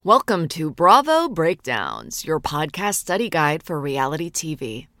Welcome to Bravo Breakdowns, your podcast study guide for reality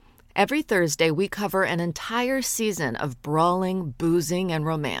TV. Every Thursday, we cover an entire season of brawling, boozing, and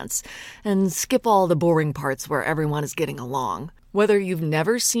romance, and skip all the boring parts where everyone is getting along. Whether you've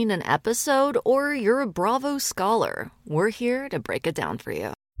never seen an episode or you're a Bravo scholar, we're here to break it down for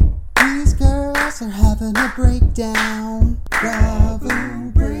you. These girls are having a breakdown.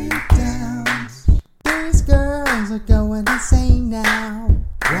 Bravo breakdowns. These girls are going insane now.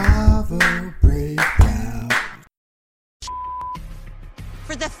 Bravo breakdown.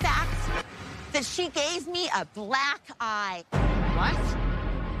 For the fact that she gave me a black eye. What?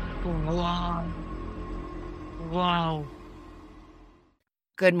 Wow.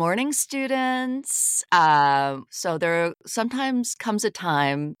 Good morning, students. So there sometimes comes a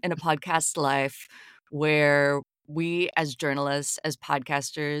time in a podcast life where we as journalists, as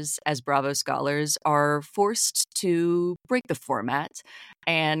podcasters, as Bravo scholars are forced to break the format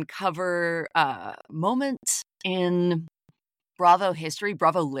and cover a moment in Bravo history,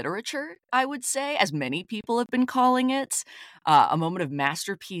 Bravo literature, I would say, as many people have been calling it, a moment of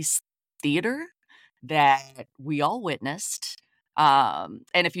masterpiece theater that we all witnessed. And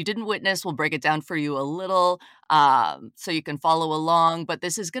if you didn't witness, we'll break it down for you a little so you can follow along. But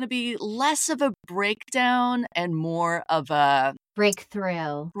this is going to be less of a breakdown and more of a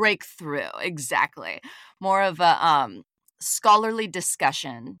breakthrough, exactly. More of a scholarly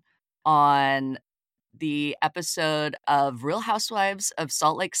discussion on the episode of Real Housewives of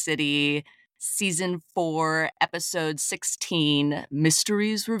Salt Lake City, Season 4, Episode 16,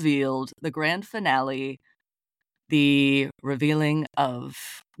 Mysteries Revealed, the grand finale, the revealing of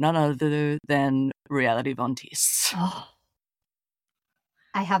none other than Reality Von Teese. Oh,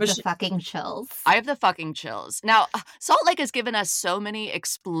 I have the fucking chills. I have the fucking chills. Now, Salt Lake has given us so many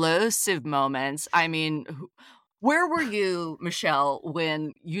explosive moments. I mean, where were you, Michelle,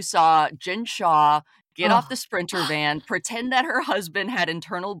 when you saw Jen Shaw get off the Sprinter van, pretend that her husband had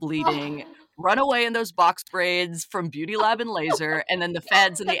internal bleeding, run away in those box braids from Beauty Lab and Laser, and then the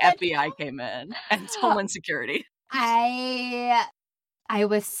feds and the FBI came in and Homeland Security? I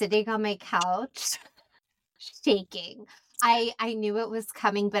was sitting on my couch shaking. I knew it was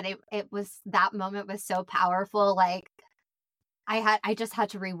coming, but it was, that moment was so powerful. Like I just had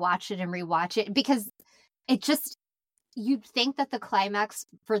to rewatch it because it just, you'd think that the climax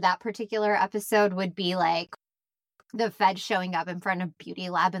for that particular episode would be like the Fed showing up in front of Beauty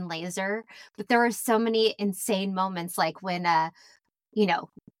Lab and Laser, but there were so many insane moments, like when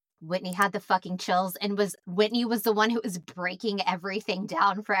Whitney had the fucking chills, and Whitney was the one who was breaking everything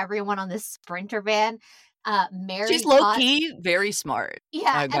down for everyone on this Sprinter van. Mary, she's low key, very smart.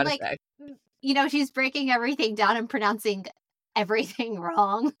 Yeah, and like say. She's breaking everything down and pronouncing everything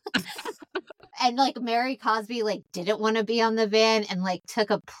wrong. And like Mary Cosby didn't want to be on the van and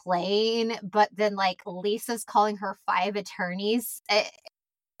took a plane, but then Lisa's calling her 5 attorneys.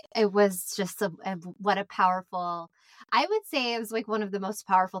 It was just what a powerful. I would say it was one of the most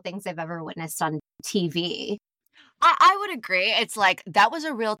powerful things I've ever witnessed on TV. I would agree. It's that was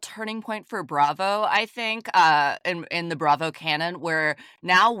a real turning point for Bravo, I think, in the Bravo canon, where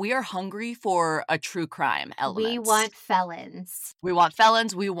now we are hungry for a true crime element. We want felons. We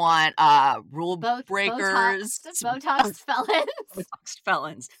want rule breakers. Botox felons. Botox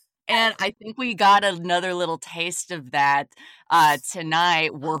felons. And I think we got another little taste of that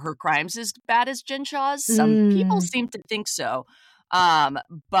tonight. Were her crimes as bad as Jen Shaw's? Some people seem to think so.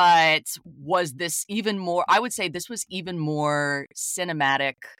 But was this even more? I would say this was even more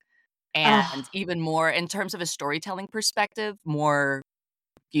cinematic and even more, in terms of a storytelling perspective, more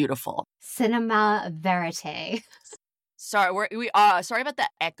beautiful. Cinema verite. Sorry, sorry about the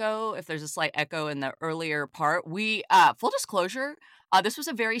echo. If there's a slight echo in the earlier part, we full disclosure. This was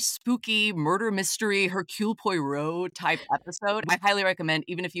a very spooky murder mystery, Hercule Poirot type episode. I highly recommend,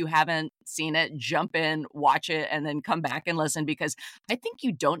 even if you haven't seen it, jump in, watch it, and then come back and listen, because I think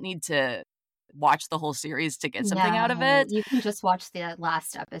you don't need to watch the whole series to get something out of it. You can just watch the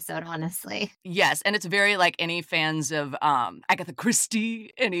last episode, honestly. Yes, and it's very any fans of Agatha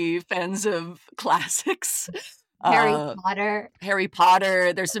Christie, any fans of classics. Harry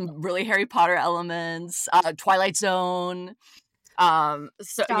Potter. There's some really Harry Potter elements. Twilight Zone.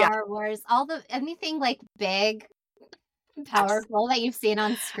 Star Wars, anything big, powerful that you've seen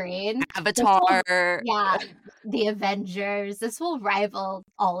on screen. Avatar. The Avengers. This will rival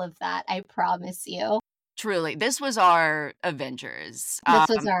all of that, I promise you. Truly, this was our Avengers.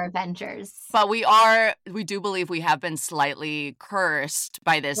 But we do believe we have been slightly cursed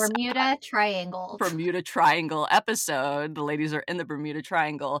by this Bermuda Triangle episode. The ladies are in the Bermuda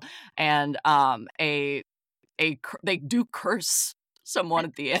Triangle, and they do curse someone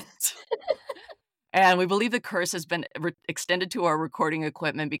at the end. And we believe the curse has been extended to our recording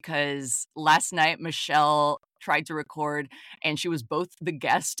equipment because last night Michelle tried to record and she was both the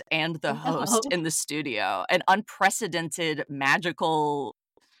guest and the host in the studio. An unprecedented, magical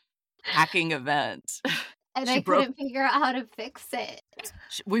hacking event. And I couldn't figure out how to fix it.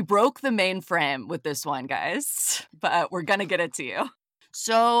 We broke the mainframe with this one, guys, but we're going to get it to you.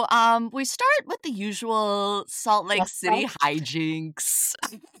 So we start with the usual Salt Lake City hijinks.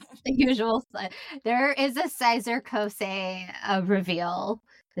 The usual. There is a Sizer Kose reveal.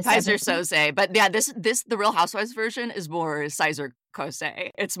 Sizer Sose. But yeah, this the Real Housewives version is more Sizer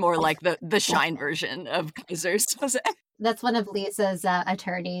Kose. It's more like the Shine version of Kaiser Sose. That's one of Lisa's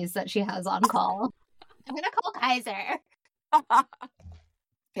attorneys that she has on call. I'm going to call Kaiser.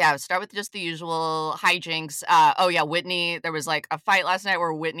 Yeah, start with just the usual hijinks. Whitney, there was like a fight last night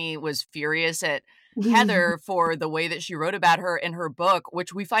where Whitney was furious at Heather for the way that she wrote about her in her book,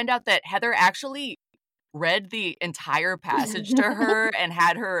 which we find out that Heather actually read the entire passage to her and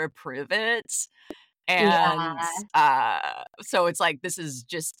had her approve it. And so it's like, this is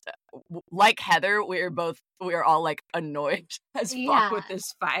just like Heather. We're all like annoyed as fuck with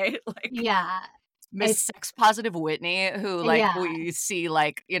this fight. Like, Miss Sex Positive Whitney, who we see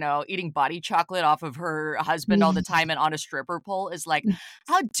eating body chocolate off of her husband all the time and on a stripper pole is like,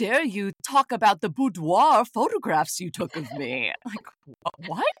 how dare you talk about the boudoir photographs you took of me? Like,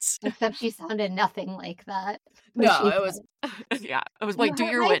 what? Except she sounded nothing like that. No, it was like, do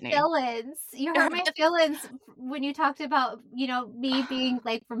your Whitney. You hurt my feelings when you talked about, me being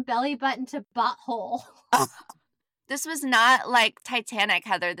like from belly button to butthole. This was not like Titanic,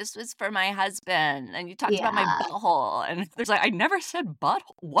 Heather. This was for my husband. And you talked about my butthole. And there's like, I never said butthole.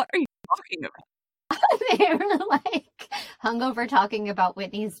 What are you talking about? They were like hungover talking about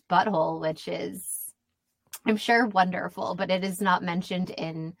Whitney's butthole, which is, I'm sure, wonderful, but it is not mentioned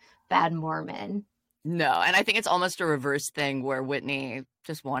in Bad Mormon. No, and I think it's almost a reverse thing where Whitney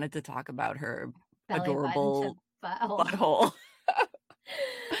just wanted to talk about her belly adorable butthole.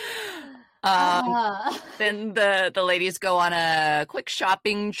 Then the ladies go on a quick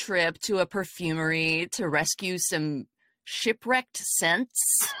shopping trip to a perfumery to rescue some shipwrecked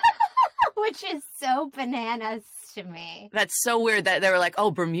scents. Which is so bananas to me. That's so weird that they were like,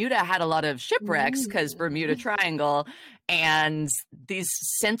 oh, Bermuda had a lot of shipwrecks because Bermuda Triangle, and these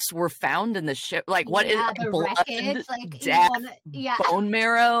scents were found in the ship. Like, what is blood, wreckage, like death, bone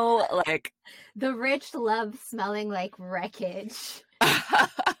marrow? Like, the rich love smelling like wreckage.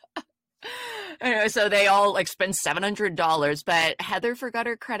 Anyway, so they all spend $700, but Heather forgot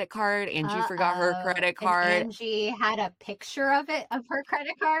her credit card. Angie forgot her credit card. And Angie had a picture of her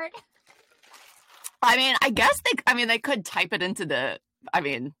credit card. I mean, I guess they could type it into the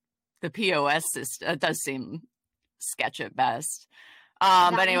POS system. It does seem sketch at best.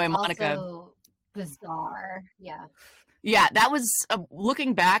 But anyway, Monica. Also bizarre. Yeah. Yeah, that was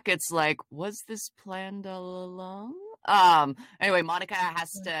looking back. It's like, was this planned all along? Anyway, Monica has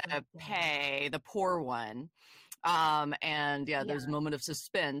to pay the poor one. There's a moment of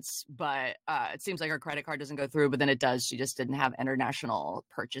suspense, but it seems like her credit card doesn't go through, but then it does. She just didn't have international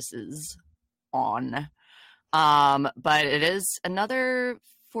purchases on. But it is another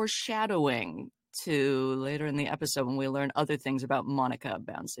foreshadowing to later in the episode when we learn other things about Monica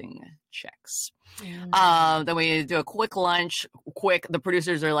bouncing checks. Then we do a quick lunch. The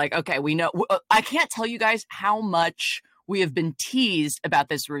producers are like, okay, we know. I can't tell you guys how much we have been teased about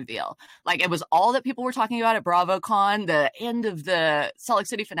this reveal. Like, it was all that people were talking about at BravoCon, the end of the Salt Lake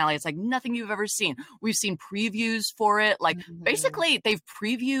City finale. It's like nothing you've ever seen. We've seen previews for it. Like, basically, they've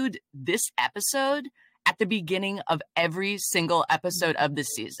previewed this episode at the beginning of every single episode of the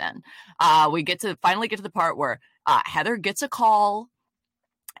season. We finally get to the part where Heather gets a call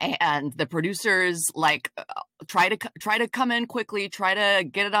and the producers try to come in quickly, try to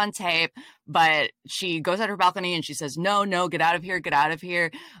get it on tape, but she goes out her balcony and she says, no, get out of here.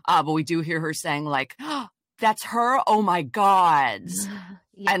 But we do hear her saying like, oh, that's her. Oh my God.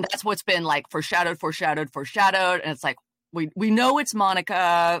 Yeah. And that's what's been foreshadowed. And it's like, we know it's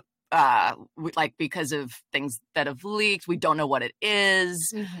Monica. Because of things that have leaked, we don't know what it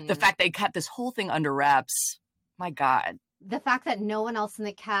is. The fact they kept this whole thing under wraps, my God. The fact that no one else in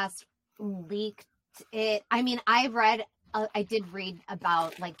the cast leaked it. I mean, I did read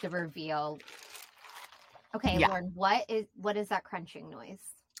about the reveal. Okay, yeah. Lauren, what is that crunching noise?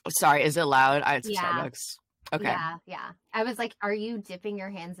 Sorry, is it loud? It's Starbucks. Okay. Yeah. I was like, are you dipping your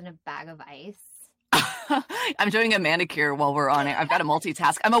hands in a bag of ice? I'm doing a manicure while we're on it. I've got to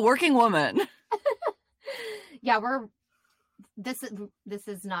multitask. I'm a working woman. Yeah, this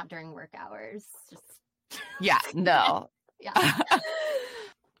is not during work hours. Yeah, no. Yeah.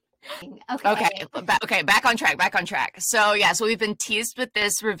 Okay, back on track. So we've been teased with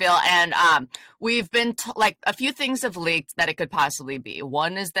this reveal, and we've been like a few things have leaked that it could possibly be.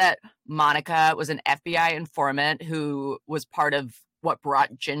 One is that Monica was an FBI informant who was part of what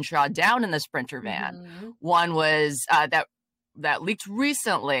brought Ginshaw down in the Sprinter van. Mm-hmm. One was that leaked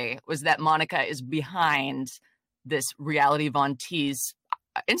recently was that Monica is behind this Reality Von Tease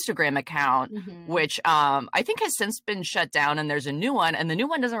Instagram account, which I think has since been shut down, and there's a new one, and the new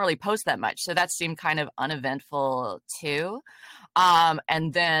one doesn't really post that much, so that seemed kind of uneventful too.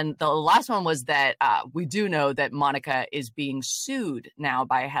 And then the last one was that we do know that Monica is being sued now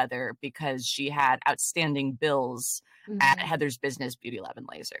by Heather because she had outstanding bills at Heather's business, Beauty Lab and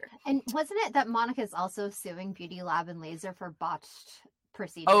Laser. And wasn't it that Monica's also suing Beauty Lab and Laser for botched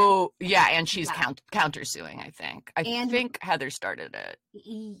procedures? Oh, yeah, and she's countersuing, I think. I think Heather started it.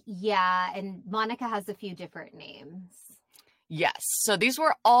 Yeah, and Monica has a few different names. Yes, so these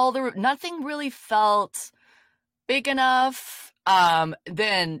were all nothing really felt big enough.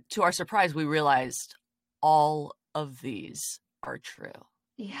 Then, to our surprise, we realized all of these are true.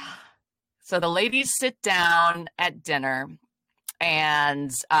 Yeah. So the ladies sit down at dinner,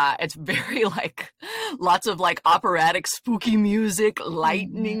 and it's very like lots of like operatic spooky music,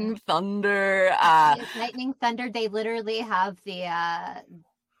 lightning, thunder. Lightning, thunder. They literally have the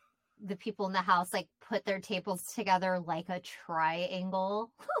people in the house like put their tables together like a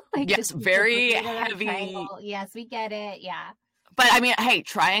triangle. Like yes, very heavy. Yes, we get it. Yeah. But I mean, hey,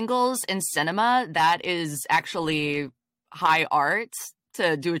 triangles in cinema, that is actually high art.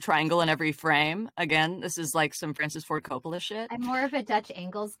 To do a triangle in every frame. Again, this is like some Francis Ford Coppola shit. I'm more of a Dutch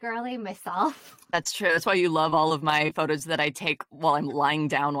angles girly myself. That's true. That's why you love all of my photos that I take while I'm lying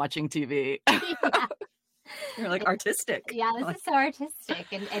down watching TV. Yeah. You're like artistic. Yeah, this is so artistic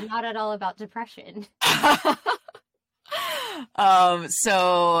and not at all about depression.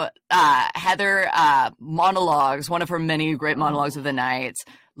 So Heather monologues, one of her many great monologues of the night.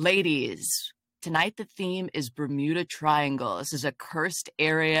 Ladies, tonight the theme is Bermuda Triangle. This is a cursed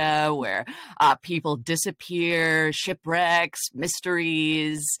area where people disappear, shipwrecks,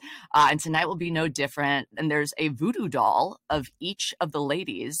 mysteries, and tonight will be no different. And there's a voodoo doll of each of the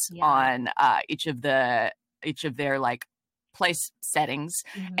ladies on each of their like place settings,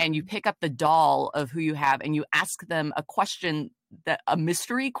 and you pick up the doll of who you have, and you ask them a question, a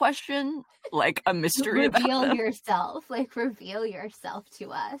mystery question, like a mystery reveal about yourself, like reveal yourself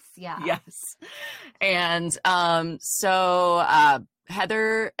to us. Yeah. Yes. And so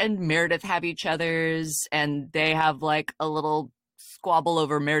Heather and Meredith have each other's, and they have like a little squabble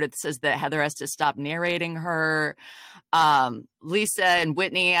over. Meredith says that Heather has to stop narrating her. Lisa and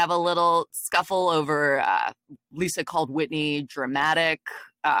Whitney have a little scuffle over Lisa called Whitney dramatic,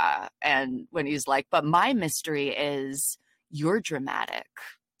 and when he's like, but my mystery is you're dramatic.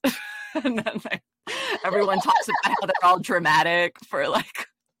 And then everyone talks about how they're all dramatic for like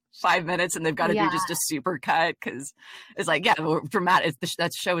 5 minutes, and they've got to do just a super cut because it's like, yeah, we're dramatic.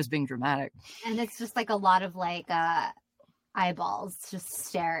 That show is being dramatic, and it's just like a lot of like eyeballs just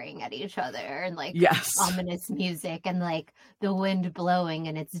staring at each other, and like ominous music, and like the wind blowing,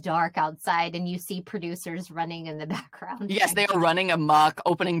 and it's dark outside, and you see producers running in the background. Yes, they are running amok,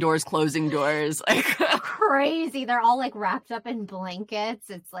 opening doors, closing doors, like crazy. They're all like wrapped up in blankets.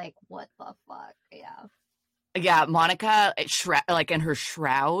 It's like, what the fuck? Yeah, Monica, like in her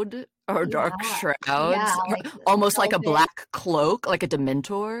shroud, or dark shrouds, like, almost like a black cloak, like a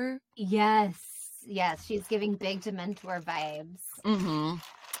Dementor. Yes, she's giving big Dementor vibes.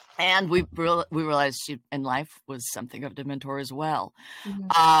 And we realized she in life was something of Dementor as well.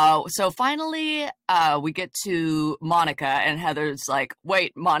 So finally, we get to Monica, and Heather's like,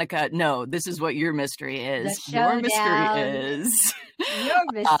 wait, Monica, no, this is what your mystery is. Your mystery is... Your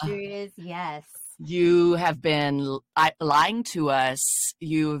mystery is, yes. You have been lying to us.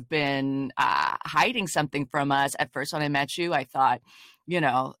 You've been hiding something from us. At first, when I met you, I thought,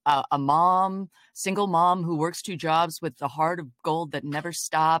 a mom, single mom who works 2 jobs with the heart of gold that never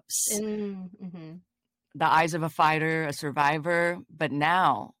stops. The eyes of a fighter, a survivor. But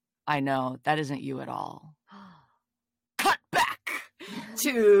now I know that isn't you at all. Cut back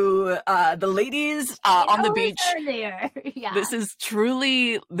to the ladies on the beach. Yeah. This is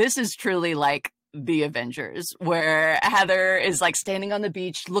truly like the Avengers, where Heather is like standing on the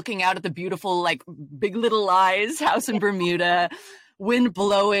beach looking out at the beautiful like Big Little Lies house in Bermuda, wind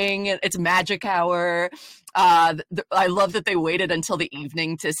blowing, it's magic hour. I love that they waited until the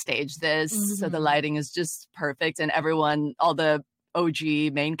evening to stage this, so the lighting is just perfect, and everyone, all the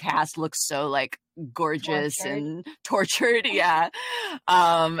OG main cast looks so like gorgeous Tortured. and tortured. Yeah.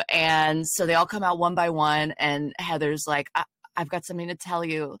 And so they all come out one by one, and Heather's like, I've got something to tell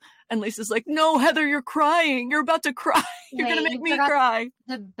you. And Lisa's like, no, Heather, you're crying. You're about to cry. You're going to make me cry.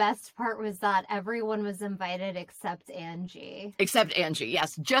 The best part was that everyone was invited except Angie. Except Angie,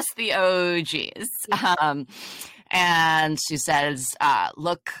 yes. Just the OGs. Yeah. And she says,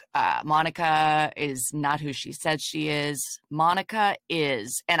 look, Monica is not who she said she is. Monica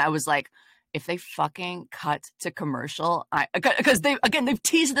is. And I was like, if they fucking cut to commercial, because they've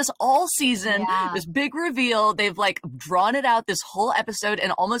teased this all season, this big reveal. They've like drawn it out this whole episode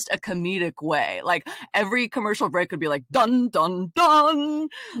in almost a comedic way. Like every commercial break would be like, dun, dun, dun.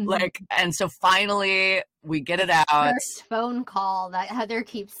 Mm-hmm. Like, and so finally we get it out. First phone call that Heather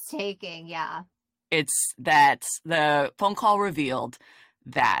keeps taking. Yeah. It's that the phone call revealed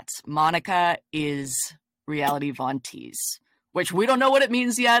that Monica is Reality Von Teese, which we don't know what it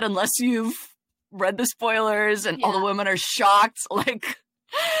means yet unless you've read the spoilers, and all the women are shocked. Like,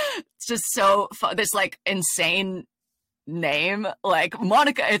 it's just so fun. This like insane name, like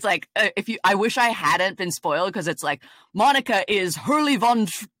Monica. It's like I wish I hadn't been spoiled, because it's like Monica is Hurley Von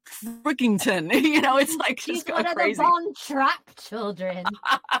Frickington. You know, it's like she's just going one crazy. of the Von Trapp children.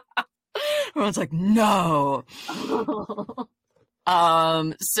 Everyone's like, no.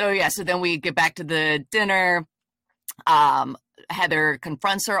 So then we get back to the dinner. Heather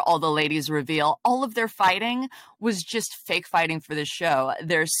confronts her. All the ladies reveal all of their fighting was just fake fighting for the show.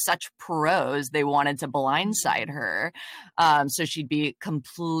 They're such pros. They wanted to blindside her, so she'd be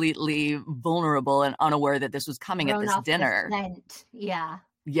completely vulnerable and unaware that this was coming thrown at this off dinner. The scent. Yeah.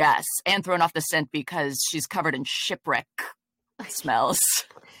 Yes, and thrown off the scent because she's covered in shipwreck smells.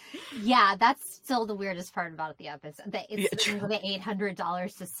 Yeah, that's still the weirdest part about the episode. That it's the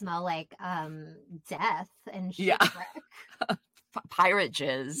 $800 to smell like death and shipwreck. Pirate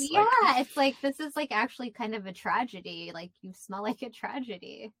jizz. Yeah, it's like, this is like actually kind of a tragedy. Like, you smell like a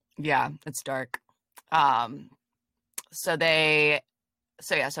tragedy. Yeah, it's dark. So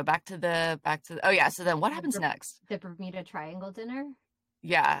back to so then what happens next? The Bermuda Triangle dinner?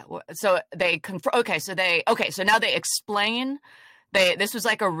 Yeah. So they so now they explain. This was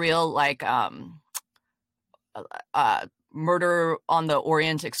like a real like Murder on the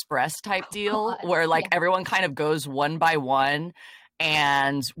Orient Express type deal, where like everyone kind of goes one by one,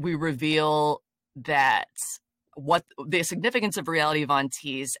 and we reveal that what the significance of Reality Von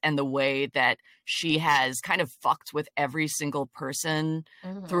Teese and the way that she has kind of fucked with every single person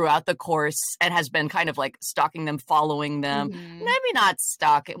throughout the course, and has been kind of like stalking them, following them. Maybe not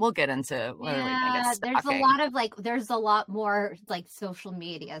stalking. We'll get into there's a lot more like social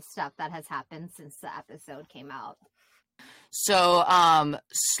media stuff that has happened since the episode came out. So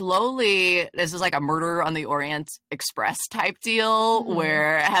slowly, this is like a Murder on the Orient Express type deal,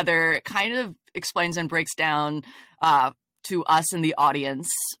 where Heather kind of explains and breaks down to us in the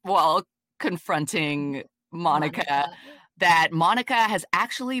audience while confronting Monica that Monica has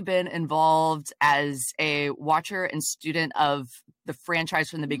actually been involved as a watcher and student of the franchise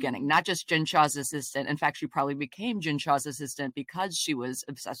from the beginning, not just Jen Shah's assistant. In fact, she probably became Jen Shah's assistant because she was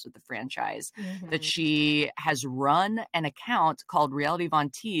obsessed with the franchise. That she has run an account called Reality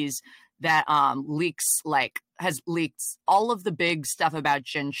Von Teese that has leaked all of the big stuff about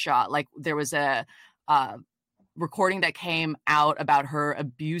Jen Shah. Like, there was a recording that came out about her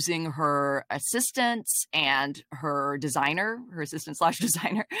abusing her assistant and her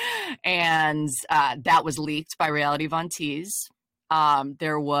assistant/designer. And that was leaked by Reality Von Teese.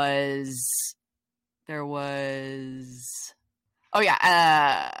 It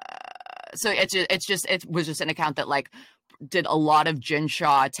was just an account that like did a lot of Jen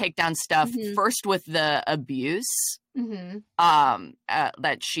Shah takedown stuff, first with the abuse,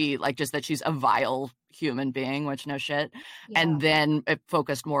 that she's a vile human being, which no shit. And then it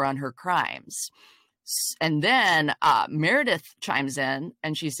focused more on her crimes. And then Meredith chimes in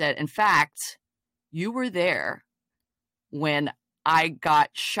and she said, in fact, you were there when I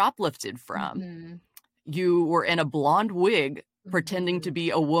got shoplifted from. You were in a blonde wig pretending to be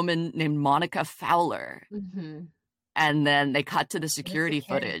a woman named Monica Fowler. And then they cut to the security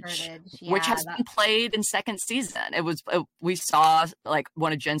footage. Which has been played in second season. We saw like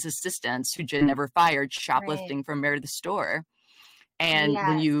one of Jen's assistants, who Jen never fired, shoplifting from Meredith's store. And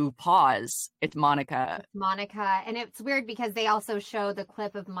when you pause, it's Monica. And it's weird because they also show the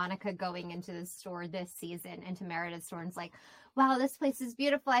clip of Monica going into the store this season, into Meredith's store, and it's like, wow, this place is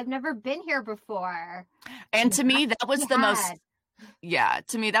beautiful. I've never been here before. And to me, that was the most... Yeah,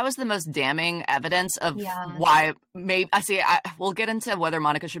 to me, that was the most damning evidence of why we'll get into whether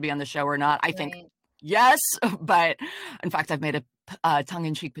Monica should be on the show or not. I think yes, but in fact, I've made a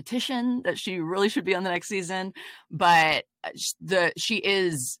tongue-in-cheek petition that she really should be on the next season, but she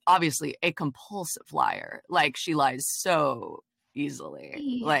is obviously a compulsive liar. Like, she lies so easily.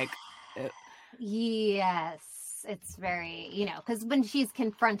 Yeah. Like, yes, it's very, because when she's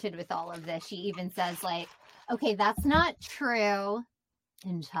confronted with all of this, she even says, like, okay, that's not true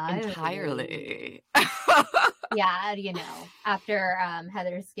entirely. Yeah, after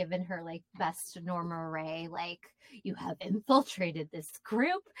Heather's given her like best Norma Ray, like, you have infiltrated this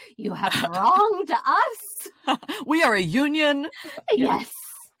group, you have wronged us. We are a union. Yes.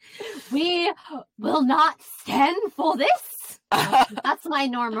 We will not stand for this. That's my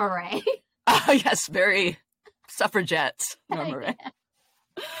Norma Ray. Yes, very suffragette Norma Ray.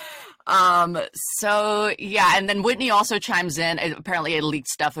 So yeah, and then Whitney also chimes in. Apparently it leaked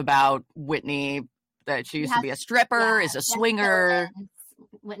stuff about Whitney, that she used to be a stripper, is a swinger.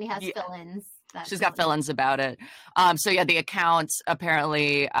 Whitney has fill-ins. She's got fill-ins about it. So yeah, the account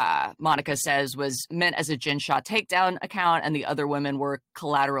apparently, Monica says, was meant as a Jen Shah takedown account, and the other women were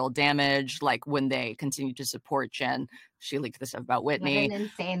collateral damage. Like, when they continued to support Jen, she leaked this stuff about Whitney. What an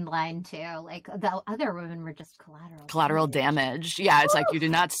insane line too. Like, the other women were just collateral damage. Yeah, it's like, you do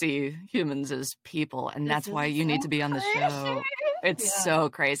not see humans as people, and that's why you need to be on the show. It's so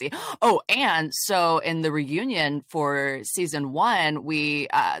crazy. Oh, and so in the reunion for season 1, we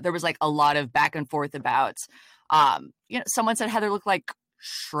there was like a lot of back and forth about, someone said Heather looked like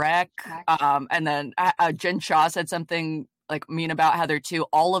Shrek. And then Jen Shah said something like mean about Heather too.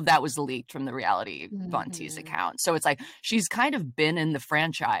 All of that was leaked from the Reality Von Teese account. So it's like, she's kind of been in the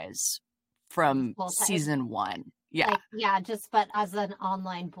franchise from season 1. Yeah. But as an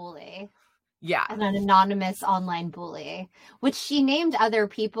online bully. Yeah. An anonymous online bully, which she named other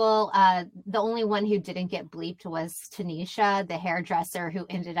people. The only one who didn't get bleeped was Tanisha, the hairdresser, who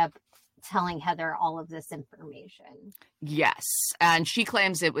ended up telling Heather all of this information. Yes. And she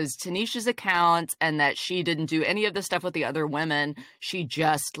claims it was Tanisha's account and that she didn't do any of the stuff with the other women. She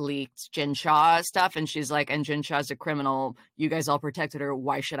just leaked Jen Shah stuff. And she's like, and Jen Shah's a criminal. You guys all protected her.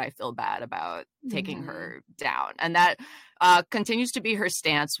 Why should I feel bad about taking her down? And that continues to be her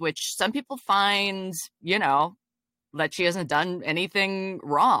stance, which some people find, that she hasn't done anything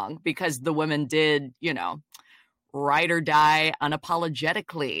wrong, because the women did, ride or die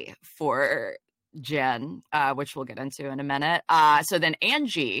unapologetically for Jen, which we'll get into in a minute. So then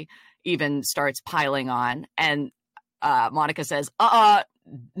Angie even starts piling on, and Monica says,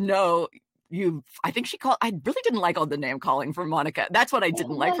 no, I think I really didn't like all the name calling from Monica. That's what I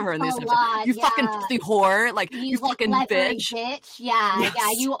didn't like from her in this episode. You fucking filthy whore. Like, you fucking bitch. Yeah. Yes. Yeah.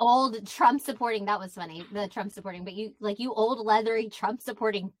 You old Trump supporting. That was funny. The Trump supporting, but you old leathery Trump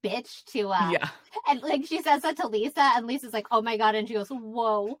supporting bitch to, and like, she says that to Lisa, and Lisa's like, oh my God. And she goes,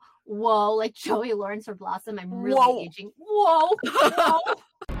 whoa, like Joey Lawrence or Blossom. I'm really aging. Whoa.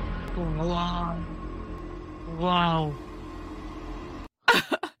 Wow.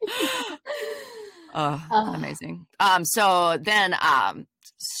 Amazing. So then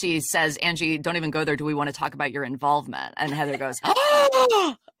she says, Angie, don't even go there. Do we want to talk about your involvement? And Heather goes,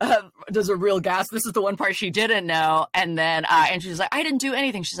 does a real gasp. This is the one part she didn't know. And then Angie's like, I didn't do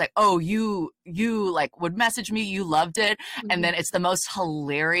anything. She's like, oh, you like would message me. You loved it. And then it's the most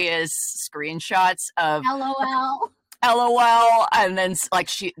hilarious screenshots of LOL. And then like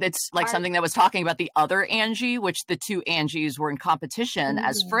it's like something that was talking about the other Angie, which the two Angies were in competition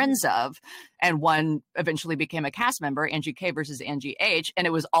as friends of, and one eventually became a cast member, Angie K versus Angie H, and it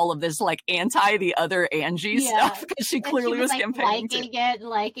was all of this like anti the other Angie stuff, because she clearly was like campaigning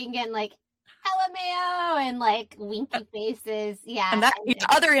liking it, like LMAO, and like winky faces. Yeah. And that the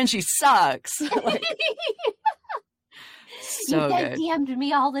other Angie sucks. Like, so you guys good. DM'd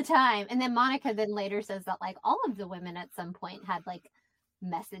me all the time. And then Monica then later says that like all of the women at some point had like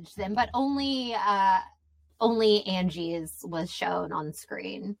messaged them, but only Angie's was shown on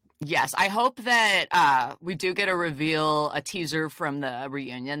screen. Yes, I hope that we do get a teaser from the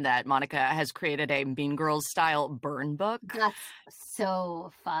reunion that Monica has created a Mean Girls style burn book. That's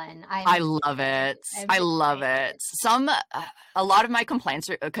so fun. I love it. I love it. A lot of my complaints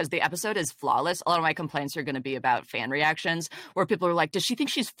are, because the episode is flawless, a lot of my complaints are going to be about fan reactions where people are like, does she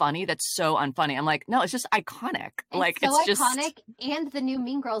think she's funny? That's so unfunny. I'm like, no, it's just iconic. It's just iconic. And the new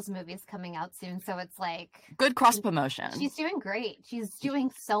Mean Girls movie is coming out soon. So it's like good cross promotion. She's doing great. She's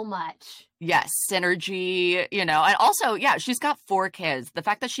doing so much. Yes, synergy, and also, yeah, she's got 4 kids. The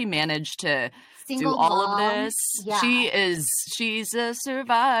fact that she managed to do all of this, she's a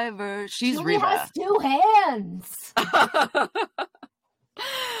survivor. She's she Reba. Has 2 hands.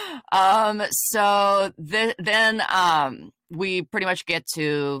 we pretty much get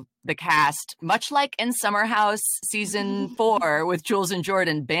to the cast, much like in Summer House season 4 with Jules and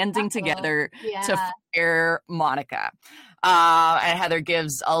Jordan banding together to fire Monica. And Heather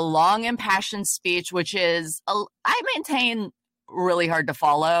gives a long impassioned speech, which is, I maintain, really hard to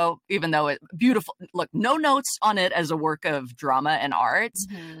follow, even though it's beautiful. Look, no notes on it as a work of drama and art,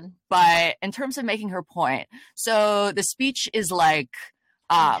 but in terms of making her point. So the speech is like,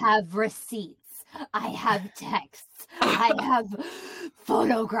 I have receipts, I have texts, I have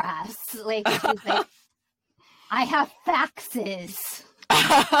photographs. Like, she's like, I have faxes.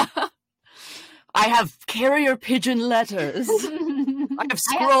 I have carrier pigeon letters. I have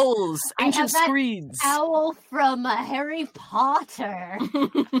scrolls, ancient screeds. Owl from Harry Potter.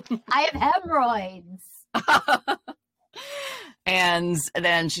 I have hemorrhoids. And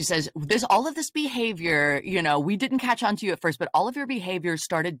then she says, all of this behavior, we didn't catch on to you at first, but all of your behavior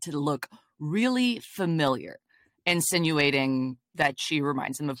started to look really familiar, insinuating that she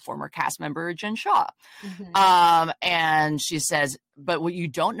reminds them of former cast member Jen Shaw. And she says, but what you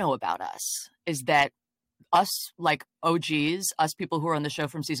don't know about us is that us, like OGs, us people who are on the show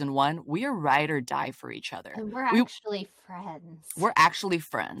from season 1, we are ride or die for each other. And we're actually friends. We're actually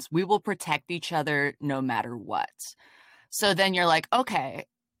friends. We will protect each other no matter what. So then you're like, okay,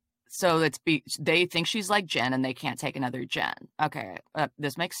 so they think she's like Jen and they can't take another Jen. Okay,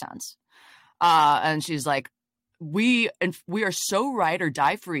 this makes sense. And she's like, we are so ride or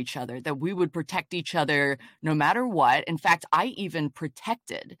die for each other that we would protect each other no matter what. In fact, I even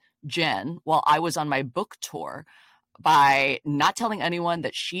protected Jen while I was on my book tour by not telling anyone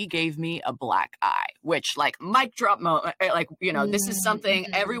that she gave me a black eye, which, like, mic drop moment, like, this is something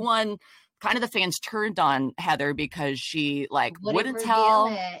everyone, kind of the fans, turned on Heather because she wouldn't tell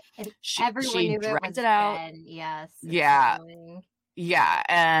it. And she knew dragged it out. Jen. Yes. Yeah.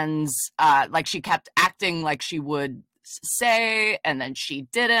 And she kept acting like she would say, and then she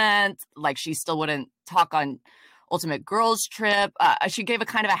didn't. Like, she still wouldn't talk on Ultimate Girls Trip. She gave a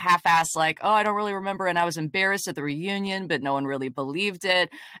kind of a half-ass, I don't really remember, and I was embarrassed at the reunion, but no one really believed it.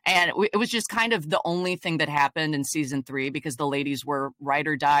 And it was just kind of the only thing that happened in season 3, because the ladies were ride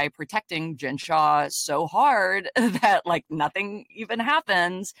or die protecting Jen Shaw so hard that nothing even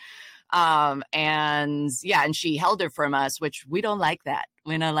happens. And she held her from us, which we don't like that.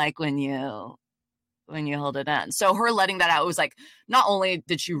 We don't like when you hold it in. So her letting that out was not only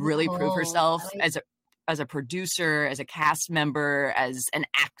did she really prove herself as a producer, as a cast member, as an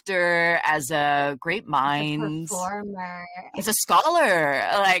actor, as a great mind, performer, as a scholar,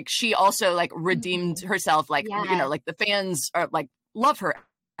 she also redeemed herself. The fans are love her.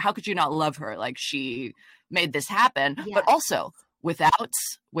 How could you not love her? She made this happen, but also,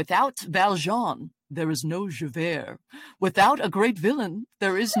 without Valjean, there is no Javert. Without a great villain,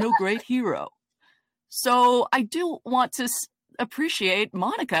 there is no great hero. So I do want to appreciate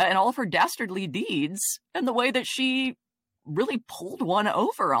Monica and all of her dastardly deeds and the way that she really pulled one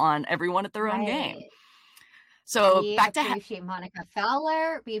over on everyone at their own game. So we appreciate Monica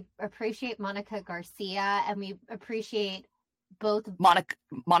Fowler, we appreciate Monica Garcia, and we appreciate both Monica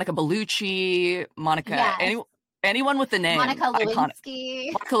Bellucci, anyone with the name Monica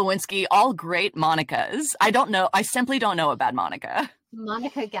Lewinsky. Monica Lewinsky, all great Monicas. I simply don't know about Monica.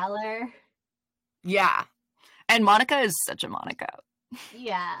 Monica Geller. Yeah. And Monica is such a Monica.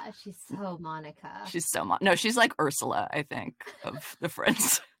 Yeah, she's so Monica. She's so no, she's like Ursula, I think, of the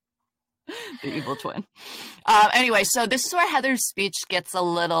Friends. The evil twin. Anyway, so this is where Heather's speech gets a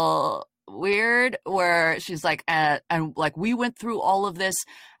little weird, where she's like, and we went through all of this,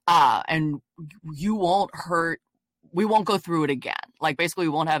 and we won't go through it again. Basically,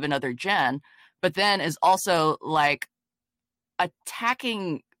 we won't have another Jen. But then is also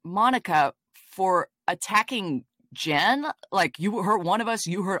attacking Monica for attacking Jen. You hurt one of us,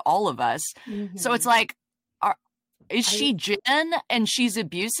 you hurt all of us. So it's is she Jen and she's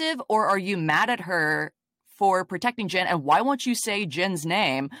abusive, or are you mad at her for protecting Jen? And why won't you say Jen's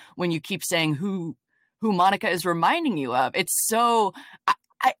name when you keep saying who Monica is reminding you of? It's so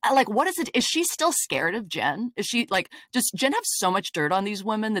I what is it? Is she still scared of Jen? Is she does Jen have so much dirt on these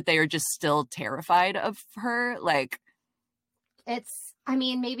women that they are just still terrified of her?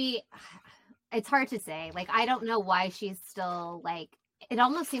 Maybe it's hard to say. I don't know why she's still it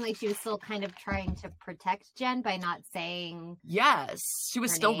almost seemed like she was still kind of trying to protect Jen by not saying. Yes, she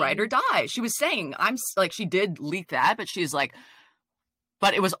was still ride or die. She was saying, she did leak that, but she's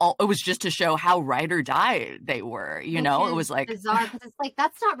but it was just to show how ride or die they were, it was bizarre, because it's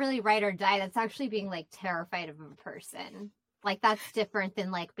that's not really ride or die. That's actually being terrified of a person. That's different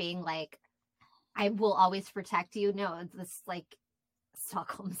than being I will always protect you. No, it's this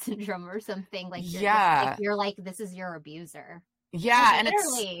Stockholm syndrome or something. Like, you're like, this is your abuser. Yeah, and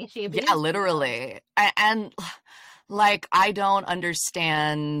literally, she abused yeah, literally. And like, I don't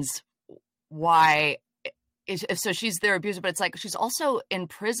understand why. So she's their abuser, but it's like she's also in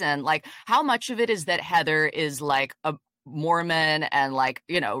prison. Like, how much of it is that Heather is like a Mormon and like,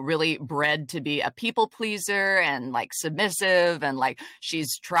 you know, really bred to be a people pleaser and like submissive, and like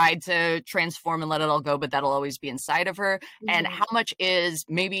she's tried to transform and let it all go, but that'll always be inside of her. And how much is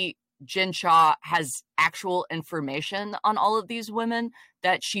maybe Jen Shah has actual information on all of these women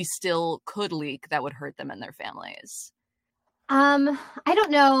that she still could leak that would hurt them and their families? I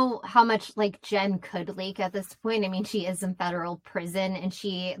don't know how much like Jen could leak at this point. I mean, she is in federal prison, and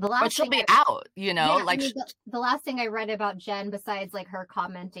but she'll be out, you know. Yeah, like, I mean, the last thing I read about Jen, besides like her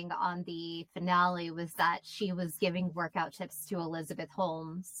commenting on the finale, was that she was giving workout tips to Elizabeth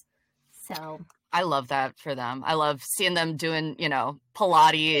Holmes. So I love that for them. I love seeing them doing, you know,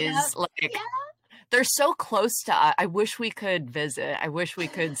 Pilates. They're so close to us. I wish we could visit. I wish we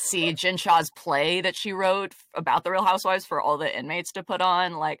could see Jen Shah's play that she wrote about the Real Housewives for all the inmates to put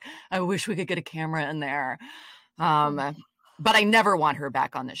on. Like, I wish we could get a camera in there. But I never want her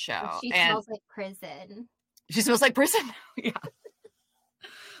back on the show. She smells like prison. She smells like prison? Yeah.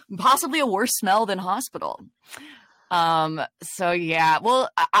 Possibly a worse smell than hospital. So yeah, well,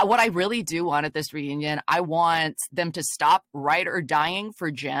 what I really do want at this reunion, I want them to stop ride or dying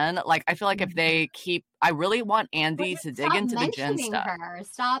for Jen. Like, I feel like if they I really want Andy to dig into the Jen stuff.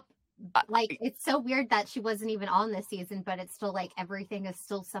 Stop. Like, it's so weird that she wasn't even on this season, but it's still like everything is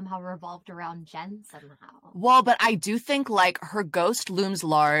still somehow revolved around Jen somehow. Well, but I do think like her ghost looms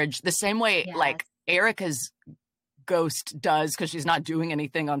large the same way like Erica's ghost does, because she's not doing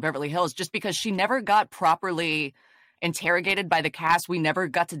anything on Beverly Hills, just because she never got properly interrogated by the cast. We never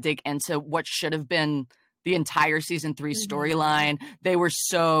got to dig into what should have been the entire season 3 storyline. They were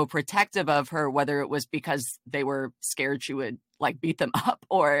so protective of her, whether it was because they were scared she would like beat them up,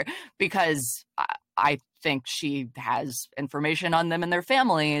 or because I think she has information on them and their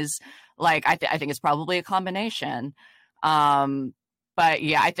families. Like, I think it's probably a combination. But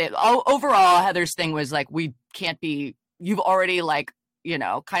yeah, I think overall Heather's thing was like, you've already like, you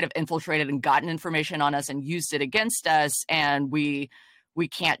know, kind of infiltrated and gotten information on us and used it against us, and we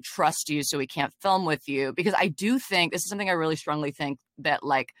can't trust you, so we can't film with you. Because I do think, this is something I really strongly think, that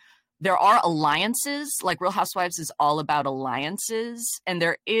like there are alliances, like Real Housewives is all about alliances, and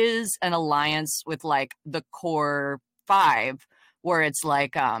there is an alliance with like the core 5 where it's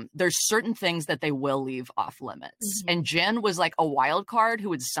like there's certain things that they will leave off limits. And Jen was like a wild card who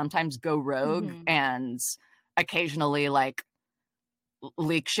would sometimes go rogue and occasionally like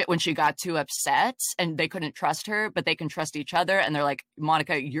leak shit when she got too upset, and they couldn't trust her, but they can trust each other. And they're like,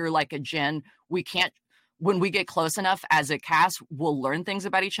 Monica, you're like a Jen. We can't, when we get close enough as a cast, we'll learn things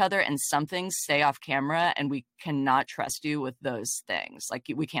about each other, and some things stay off camera, and we cannot trust you with those things. Like,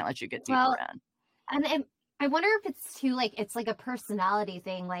 we can't let you get deeper in. And I wonder if it's too, like, it's like a personality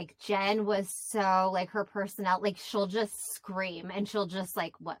thing. Like, Jen was so, like, her personality, like, she'll just scream, and she'll just,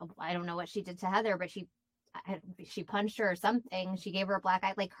 like, what, I don't know what she did to Heather, but she punched her or something. She gave her a black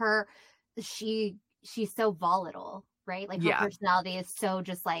eye. Like, she's so volatile, right? Like, her personality is so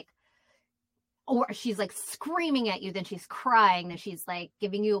just, like, or she's, like, screaming at you, then she's crying, then she's, like,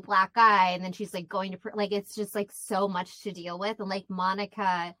 giving you a black eye, and then she's, like, going to, like, it's just, like, so much to deal with. And, like,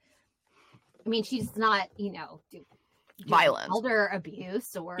 Monica, I mean, she's not, you know, violent, elder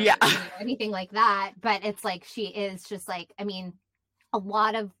abuse or you know, anything like that. But it's like, she is just like, I mean, a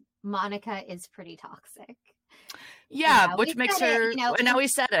lot of Monica is pretty toxic. Yeah, you know, which makes her, you know, and now we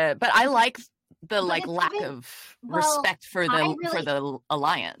said it. But I like the like lack of respect for the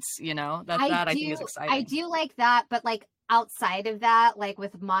alliance, you know, that I think is exciting. I do like that, but like outside of that, like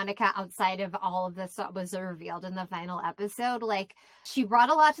with Monica, outside of all of this that was revealed in the final episode, like she brought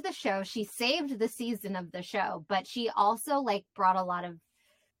a lot to the show. She saved the season of the show, but she also like brought a lot of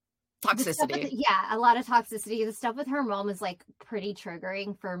toxicity. A lot of toxicity. The stuff with her mom was like pretty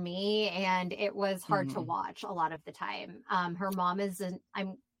triggering for me, and it was hard to watch a lot of the time. Her mom is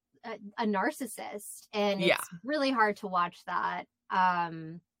a narcissist, and it's really hard to watch that.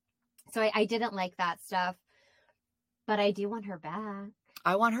 So I didn't like that stuff. But I do want her back.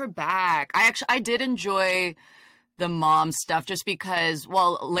 I want her back. I did enjoy the mom stuff just because,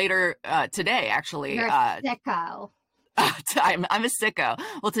 well, later today, actually. You're a sicko. I'm a sicko.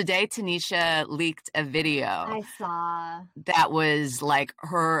 Well, today, Tanisha leaked a video. I saw. That was like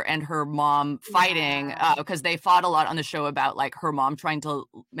her and her mom fighting because they fought a lot on the show about like her mom trying to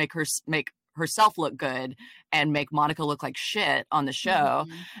make herself look good and make Monica look like shit on the show.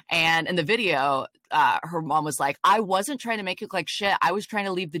 And in the video, her mom was like, I wasn't trying to make you look like shit. I was trying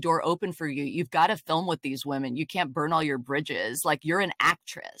to leave the door open for you. You've got to film with these women. You can't burn all your bridges. Like, you're an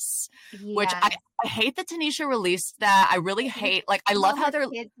actress, which I hate that Tanisha released that. I really hate, like, I love how their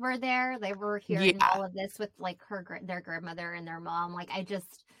kids were there. They were hearing all of this with like their grandmother and their mom. Like, I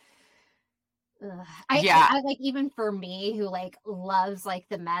just, I like, even for me who like loves like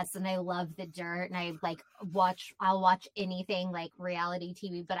the mess and I love the dirt and I like I'll watch anything like reality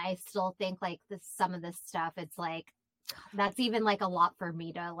TV, but I still think like some of this stuff, it's like, that's even like a lot for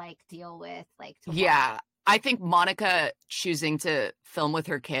me to like deal with, like to watch. I think Monica choosing to film with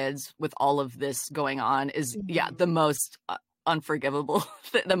her kids with all of this going on is the most unforgivable,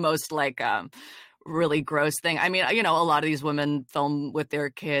 the most like really gross thing. I mean, you know, a lot of these women film with their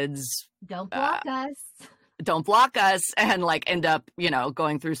kids. Don't block us. Don't block us, and like end up, you know,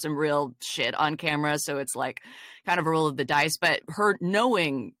 going through some real shit on camera. So it's like kind of a roll of the dice. But her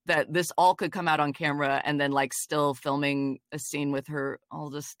knowing that this all could come out on camera and then like still filming a scene with her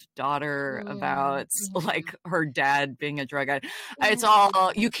oldest daughter about like her dad being a drug addict. It's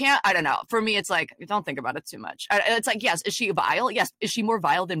all, you can't, I don't know. For me, it's like, don't think about it too much. It's like, yes, is she vile? Yes. Is she more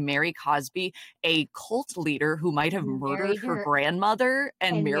vile than Mary Cosby, a cult leader who might have murdered her grandmother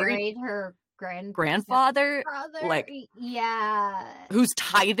and married her grandfather, like, who's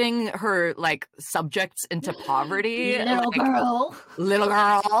tithing her like subjects into poverty, little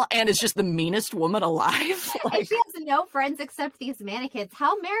girl, and is just the meanest woman alive. Like, and she has no friends except these mannequins.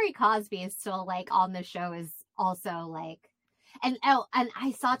 How Mary Cosby is still like on the show is also like, and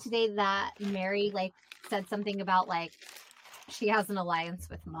I saw today that Mary like said something about like she has an alliance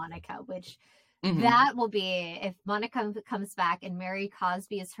with Monica, which that will be, if Monica comes back and Mary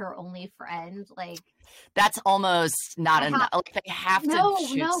Cosby is her only friend, like, that's almost not enough. Like, they have to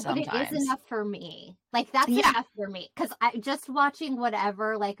shoot sometimes. But it is enough for me. Like, that's enough for me, because I just watching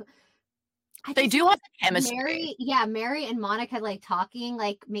whatever, like, they do have chemistry. Mary and Monica like talking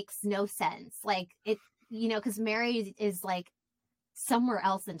like makes no sense. Like, it, you know, because Mary is like somewhere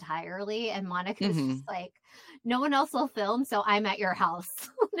else entirely, and Monica's just like, no one else will film, so I'm at your house.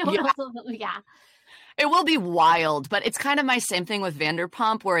 No one else will film. It will be wild, but it's kind of my same thing with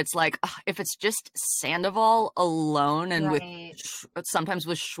Vanderpump, where it's like, if it's just Sandoval alone and with sometimes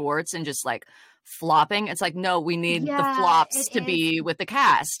with Schwartz and just like flopping, it's like, no, we need the flops to be with the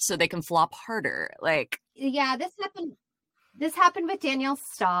cast so they can flop harder. Like, this happened with Danielle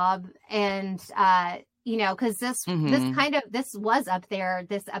Staub, and you know, because this was up there,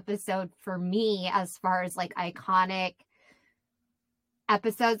 this episode for me, as far as like iconic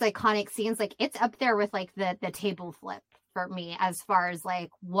episodes, iconic scenes, like it's up there with like the table flip for me, as far as like,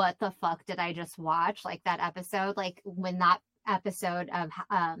 what the fuck did I just watch? Like that episode, like when that episode of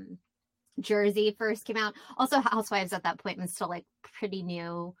Jersey first came out. Also, Housewives at that point was still like pretty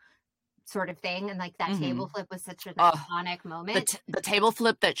new sort of thing, and like that table flip was such an iconic moment. The table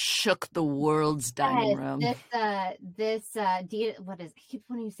flip that shook the world's dining room. This Dita, what is, I keep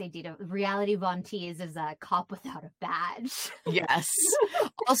wanting to say Dita, Reality Von Teese is a cop without a badge. Yes.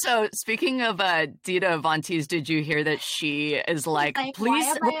 Also, speaking of Dita Von Teese, did you hear that she is like please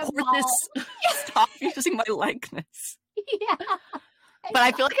report this? Stop using my likeness. Yeah. But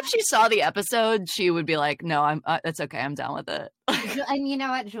I feel like if she saw the episode, she would be like, no, I'm that's okay. I'm down with it. And you know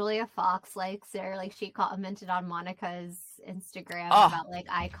what? Julia Fox likes her. Like, she commented on Monica's Instagram about like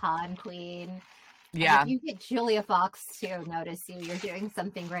icon queen. Yeah. And if you get Julia Fox to notice you, you're doing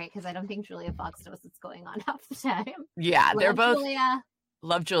something great, because I don't think Julia Fox knows what's going on half the time. Yeah. They're both.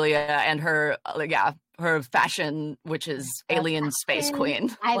 Love Julia and her, her fashion, which is alien space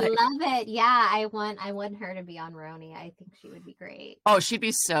queen. I love it. Yeah, I want her to be on Roni. I think she would be great. Oh, she'd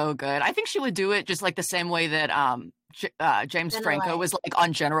be so good. I think she would do it just like the same way that James Franco was like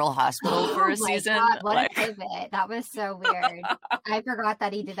on General Hospital for a season. God, what a pivot. That was so weird. I forgot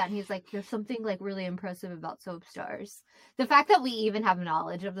that he did that. And he's like, there's something like really impressive about soap stars. The fact that we even have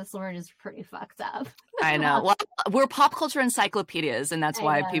knowledge of this, Lauren, is pretty fucked up. I know. Well, we're pop culture encyclopedias, and that's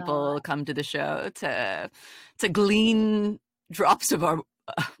why people come to the show to glean drops of our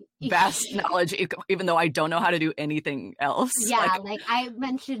vast knowledge, even though I don't know how to do anything else. Yeah, like I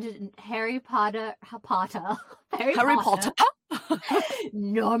mentioned Harry Potter.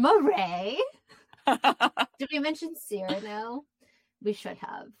 Norma Ray. Did we mention Cyrano? We should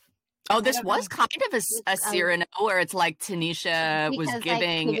have. Oh, this was kind of a Cyrano, where it's like Tanisha was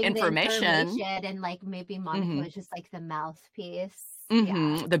giving information, and like maybe Monica was just like the mouthpiece.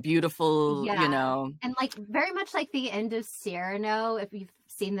 The beautiful, you know, and like very much like the end of Cyrano, if you've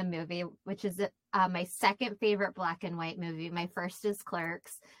seen the movie, which is my second favorite black and white movie. My first is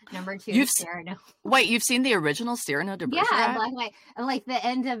Clerks. Number 2 You've is Cyrano. Wait, you've seen the original Cyrano de Bergerac? Yeah, black and white. And like the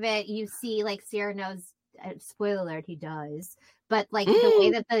end of it, you see like Cyrano's, spoiler alert, he dies. But like the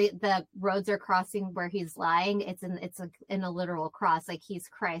way that the roads are crossing where he's lying, it's like in a literal cross. Like he's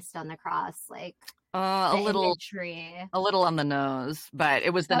Christ on the cross. Like a little on the nose, but it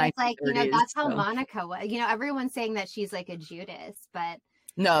was the 1930s. Like, you know, that's how Monica was. You know, everyone's saying that she's like a Judas, but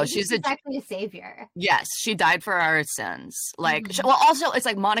no, she's actually a savior. Yes, she died for our sins. Like, well, also it's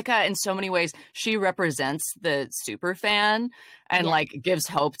like Monica in so many ways, she represents the super fan and like gives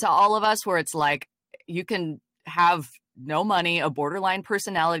hope to all of us, where it's like you can have no money, a borderline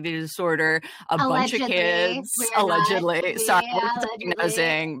personality disorder, bunch of kids, allegedly. Sorry, we're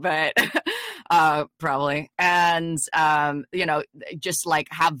diagnosing, but probably. And, you know, just like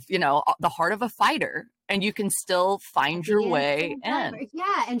have, you know, the heart of a fighter, and you can still find your way in.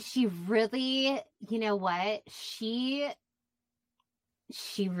 Yeah. And she really, you know what? She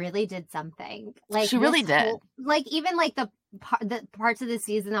really did something. Like she really did. Like even like the parts of the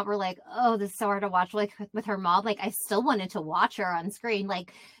season that were like, oh, this is so hard to watch, like with her mom, like I still wanted to watch her on screen.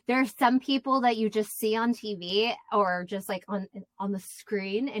 Like there's some people that you just see on TV or just like on the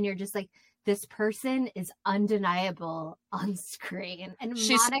screen, and you're just like, this person is undeniable on screen. And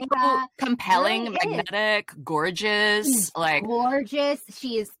she's Monica, so compelling, really magnetic, gorgeous. She's like gorgeous.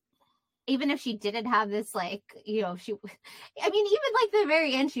 She's, even if she didn't have this, like, you know, I mean, even like the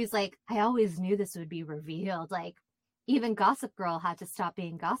very end, she's like, I always knew this would be revealed. Like, even Gossip Girl had to stop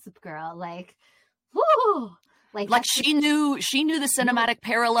being Gossip Girl. Like, whoo! Like she knew the cinematic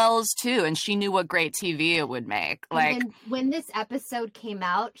parallels too, and she knew what great TV it would make. Like when this episode came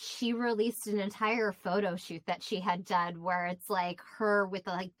out, she released an entire photo shoot that she had done, where it's like her with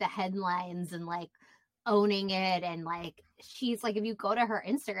like the headlines and like owning it, and like she's like, if you go to her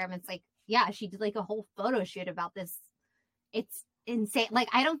Instagram, it's like, yeah, she did like a whole photo shoot about this. It's insane. Like,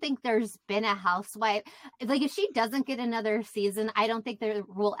 I don't think there's been a housewife, like if she doesn't get another season, I don't think there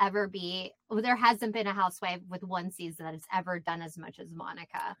will ever be, there hasn't been a housewife with one season that has ever done as much as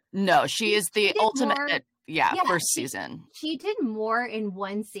Monica. No, she is the ultimate first season. She did more in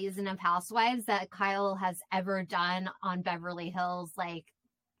one season of Housewives that Kyle has ever done on Beverly Hills, like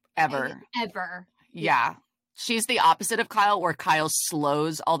ever. Yeah. She's the opposite of Kyle, where Kyle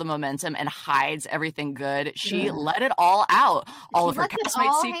slows all the momentum and hides everything good. She let it all out. All of her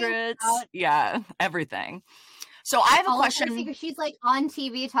castmate secrets. Yeah, everything. So I have a question. She's like on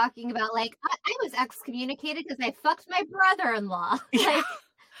TV talking about like, I was excommunicated because I fucked my brother-in-law. Like,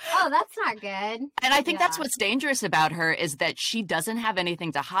 oh, that's not good. And I think that's what's dangerous about her, is that she doesn't have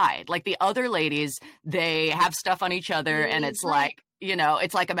anything to hide. Like the other ladies, they have stuff on each other, and it's like, you know,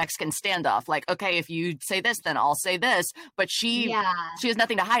 it's like a Mexican standoff. Like, okay, if you say this, then I'll say this. But she has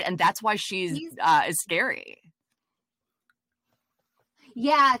nothing to hide, and that's why she's is scary.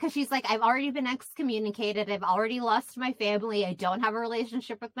 Yeah, because she's like, I've already been excommunicated. I've already lost my family. I don't have a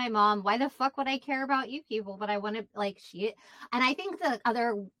relationship with my mom. Why the fuck would I care about you people? But I want to, like, and I think the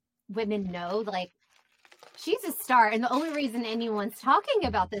other women know, like, she's a star. And the only reason anyone's talking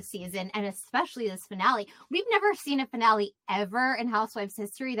about this season, and especially this finale, we've never seen a finale ever in Housewives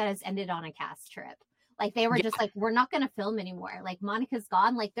history that has ended on a cast trip. Like, they were just like, we're not going to film anymore. Like, Monica's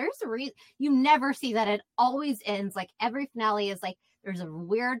gone. Like, there's a reason. You never see that. It always ends. Like, every finale is like, there's a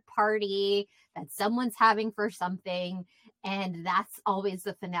weird party that someone's having for something, and that's always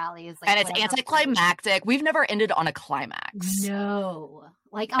the finale. Is like, and it's anticlimactic. We've never ended on a climax. No,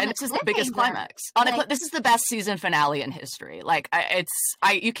 like, and this is the biggest climax. This is the best season finale in history. Like,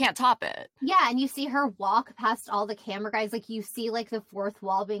 you can't top it. Yeah, and you see her walk past all the camera guys. Like, you see like the fourth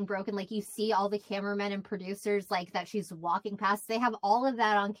wall being broken. Like, you see all the cameramen and producers like that she's walking past. They have all of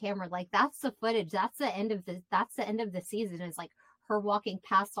that on camera. Like, that's the footage. That's the end of the season. Is like her walking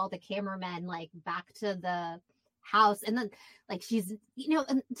past all the cameramen, like back to the house. And then like she's, you know,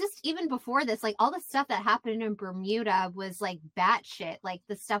 and just even before this, like all the stuff that happened in Bermuda was like batshit. Like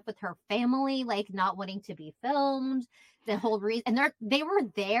the stuff with her family, like not wanting to be filmed, the whole reason. And they were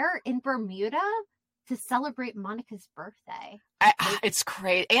there in Bermuda to celebrate Monica's birthday. It's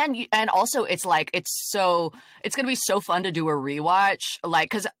great. And also it's like, it's going to be so fun to do a rewatch. Like,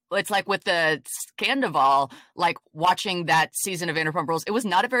 cause it's like with the Scandival, like watching that season of Vanderpump Rules, it was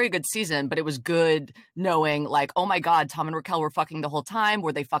not a very good season, but it was good knowing like, oh my God, Tom and Raquel were fucking the whole time.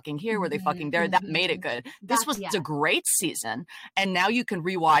 Were they fucking here? Were they fucking there? That made it good. This was a great season. And now you can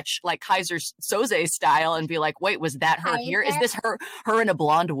rewatch like Kaiser Soze style and be like, wait, was that her here? Is this her in a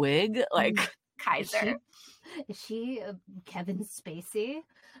blonde wig? Like Kaiser. Is she Kevin Spacey?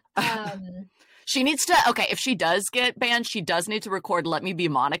 She needs to, okay, if she does get banned, she does need to record Let Me Be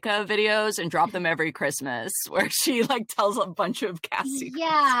Monica videos and drop them every Christmas where she like tells a bunch of cast secrets.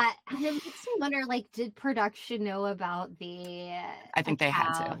 Yeah, and it makes me wonder, like, did production know about the I think they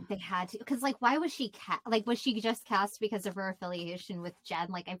had to. They had to, because like, why was she was she just cast because of her affiliation with Jen?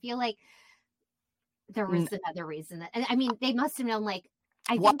 Like, I feel like there was another reason that, and I mean, they must have known, like,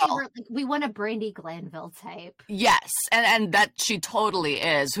 I think they were like, we want a Brandy Glanville type. Yes, and that she totally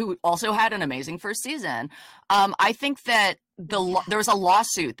is, who also had an amazing first season. I think that there was a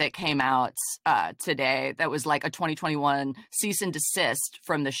lawsuit that came out today that was like a 2021 cease and desist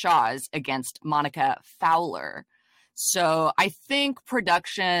from the Shaws against Monica Fowler. So I think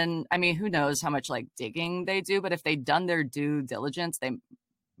production, I mean, who knows how much like digging they do, but if they'd done their due diligence, they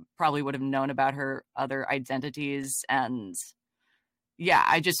probably would have known about her other identities. And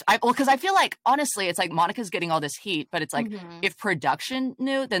yeah, because I feel like, honestly, it's like Monica's getting all this heat, but it's like, if production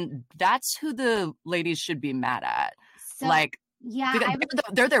knew, then that's who the ladies should be mad at. So, like, yeah,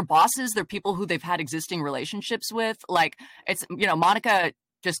 they're their bosses. They're people who they've had existing relationships with. Like, it's, you know, Monica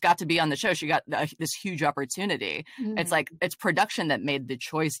just got to be on the show. She got this huge opportunity. It's like, it's production that made the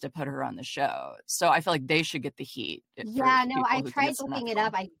choice to put her on the show. So I feel like they should get the heat. Yeah, no, I tried looking it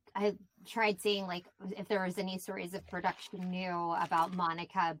up. I tried seeing like if there was any stories of production knew about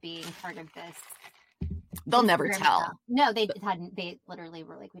Monica being part of this. They'll never tell. No, they hadn't. They literally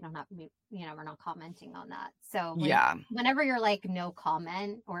were like, we don't have, you know, we're not commenting on that. So whenever you're like, no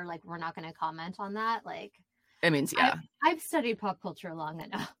comment, or like, we're not going to comment on that, like, it means, I've studied pop culture long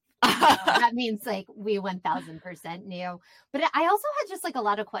enough. That means like we 1000% knew. But I also had just like a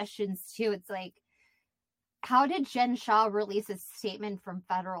lot of questions too. It's like, how did Jen Shaw release a statement from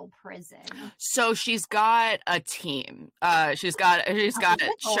federal prison? So she's got a team. She's got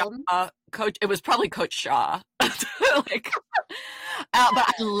Shaw, Coach. It was probably Coach Shaw. Like, but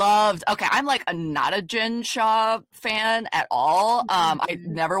I loved. Okay, I'm like not a Jen Shaw fan at all. I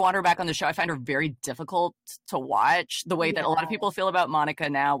never want her back on the show. I find her very difficult to watch. The way that a lot of people feel about Monica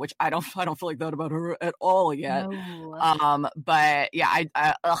now, which I don't feel like that about her at all yet. No. But yeah,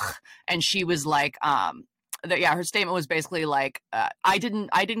 and she was like, her statement was basically like, I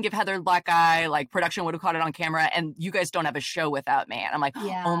didn't give Heather the black eye, like production would have caught it on camera, and you guys don't have a show without me. And I'm like,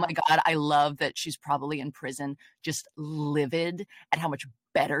 oh my God, I love that she's probably in prison, just livid at how much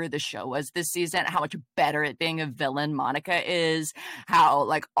better the show was this season, how much better at being a villain Monica is, how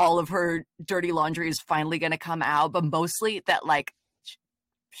like all of her dirty laundry is finally going to come out, but mostly that like,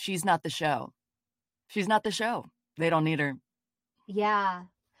 she's not the show. She's not the show. They don't need her. Yeah.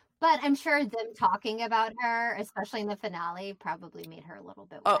 But I'm sure them talking about her, especially in the finale, probably made her a little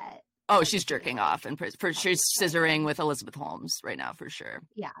bit wet. Oh, she's jerking off, and she's scissoring with Elizabeth Holmes right now for sure.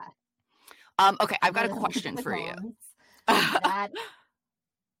 Yeah. Okay, I've got a question for you.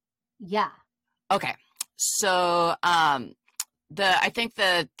 Yeah. Okay, so I think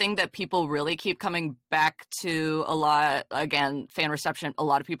the thing that people really keep coming back to a lot, again, fan reception. A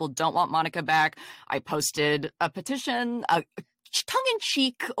lot of people don't want Monica back. I posted a petition.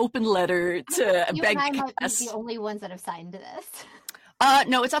 Tongue-in-cheek open letter to beg I might be the only ones that have signed this.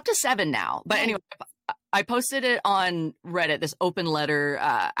 No, it's up to 7 now. But anyway, I posted it on Reddit, this open letter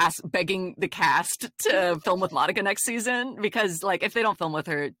begging the cast to film with Monica next season, because like if they don't film with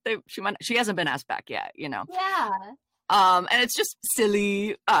her, she hasn't been asked back yet, you know. Yeah. And it's just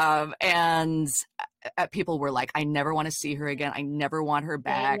silly. And people were like, I never want to see her again. I never want her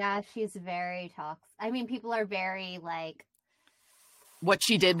back. Yeah, she's very toxic. I mean, people are very like, what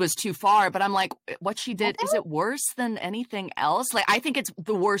she did was too far, but I'm like, what she did, is it worse than anything else? Like, I think it's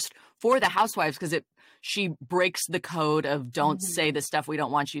the worst for the Housewives because she breaks the code of don't say the stuff we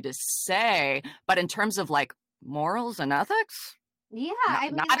don't want you to say. But in terms of like morals and ethics,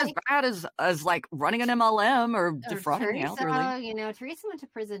 not as bad as like running an MLM or defrauding the elderly. You know, Teresa went to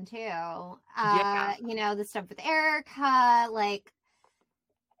prison too. You know, the stuff with Erica, like,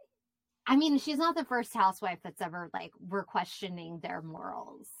 I mean, she's not the first housewife that's ever like, we're questioning their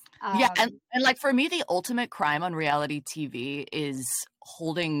morals. And like for me, the ultimate crime on reality TV is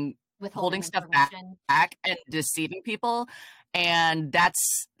holding stuff back and deceiving people. And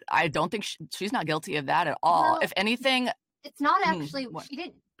I don't think she's not guilty of that at all. Well, if anything, it's not actually, she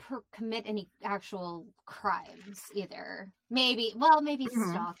didn't commit any actual crimes either. Maybe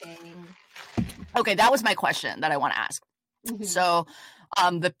stalking. Okay, that was my question that I want to ask. So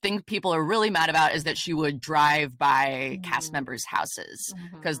the thing people are really mad about is that she would drive by cast members' houses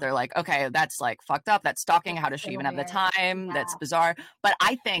because they're like, okay, that's like fucked up. That's stalking. How does she even have the time? Yeah. That's bizarre. But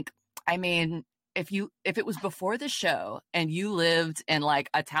I think, I mean, if it was before the show and you lived in like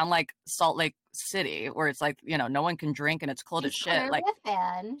a town like Salt Lake City where it's like, you know, no one can drink and it's cold as shit. Like a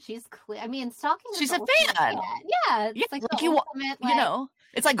fan. She's clear. I mean, stalking. She's a fan. Yeah, it's like the ultimate, you know,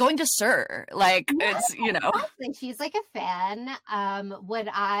 it's like going to SUR. Like it's, you know. Exactly. She's like a fan. Would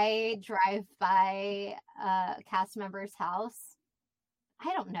I drive by a cast member's house?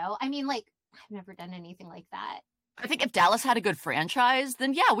 I don't know. I mean, like, I've never done anything like that. I think if Dallas had a good franchise,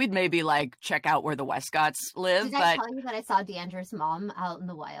 then yeah, we'd maybe like check out where the Westcotts live. Did I tell you that I saw Deandra's mom out in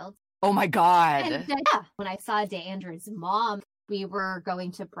the wild? Oh my God. And yeah, when I saw Deandra's mom, we were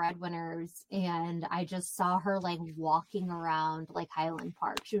going to Breadwinners and I just saw her like walking around like Highland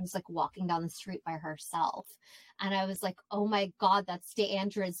Park. She was like walking down the street by herself. And I was like, oh my God, that's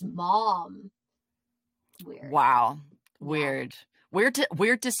Deandra's mom. Weird. Wow. Weird.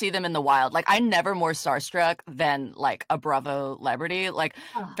 Weird to see them in the wild. Like, I'm never more starstruck than like a Bravo celebrity. Like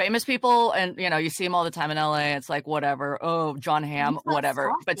famous people, and you know, you see them all the time in LA. It's like whatever. Oh, John Hamm, whatever.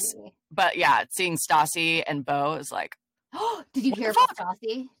 Stassi. But yeah, seeing Stassi and Beau is like. Did you hear about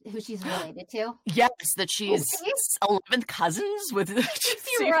Stassi, who she's related to? Yes, that she's 11th cousins with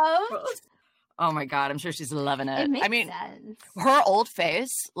Rose. Oh my God, I'm sure she's loving it. It makes I mean, sense. her old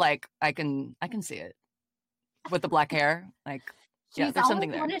face, like I can see it with the black hair, like. She's yeah, there's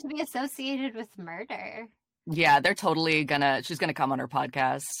something there. Wanted to be associated with murder. Yeah, they're totally she's gonna come on her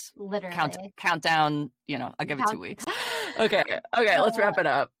podcast. Literally. Countdown, you know, I'll give it 2 weeks. Okay, let's wrap it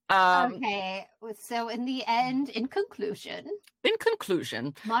up. Okay, so in conclusion,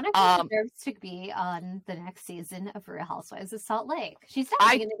 Monica deserves to be on the next season of Real Housewives of Salt Lake. She's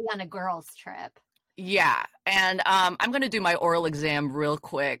definitely going to be on a girls' trip. Yeah, and I'm going to do my oral exam real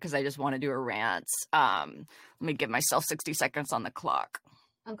quick because I just want to do a rant. Let me give myself 60 seconds on the clock.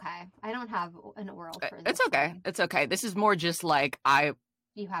 Okay, I don't have an oral for this. It's okay. It's okay. This is more just like I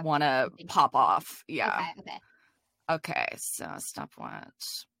want to pop off. Yeah. Okay, so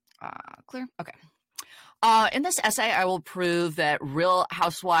stopwatch. Clear? Okay. In this essay, I will prove that Real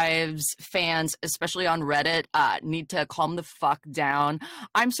Housewives fans, especially on Reddit, need to calm the fuck down.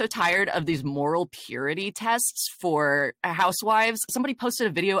 I'm so tired of these moral purity tests for housewives. Somebody posted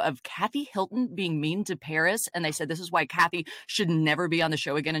a video of Kathy Hilton being mean to Paris, and they said this is why Kathy should never be on the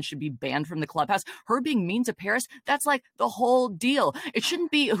show again and should be banned from the clubhouse. Her being mean to Paris, that's like the whole deal. It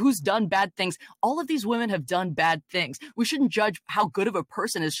shouldn't be who's done bad things. All of these women have done bad things. We shouldn't judge how good of a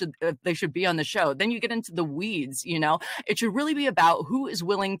person they should be on the show. Then you get into the weeds, you know. It should really be about who is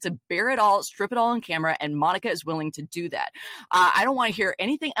willing to bear it all, strip it all on camera, and Monica is willing to do that. I don't want to hear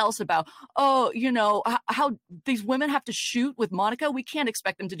anything else about, oh, you know, how these women have to shoot with Monica. We can't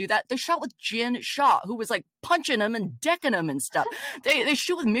expect them to do that. They shot with Jen Shaw, who was like punching them and decking them and stuff. They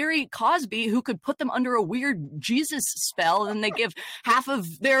shoot with Mary Cosby, who could put them under a weird Jesus spell, and they give half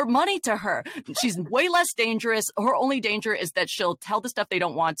of their money to her. She's way less dangerous. Her only danger is that she'll tell the stuff they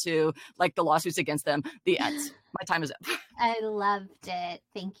don't want to, like the lawsuits against them. The end. My time is up. I loved it.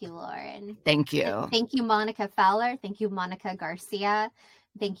 Thank you, Lauren. Thank you. And thank you, Monica Fowler. Thank you, Monica Garcia.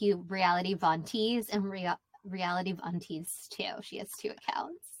 Thank you, Reality Von Teese and Reality Von Teese 2. She has 2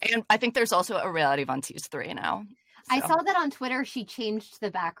 accounts. And I think there's also a Reality Von Teese 3 now. So. I saw that on Twitter. She changed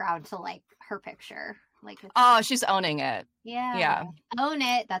the background to like her picture. Like, oh, she's owning it. Yeah. Own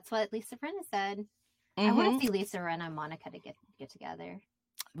it. That's what Lisa Rinna said. Mm-hmm. I want to see Lisa Rinna and Monica to get together.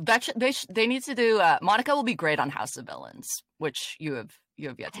 They need to do. Monica will be great on House of Villains, which you have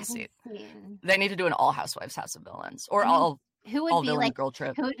yet to see. They need to do an all Housewives House of Villains or all. Who would all be villain like girl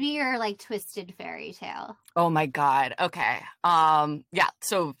trip? Who would be your like twisted fairy tale? Oh my God. Okay. Yeah.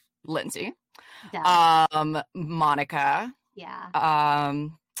 So Lindsay. Monica. Yeah.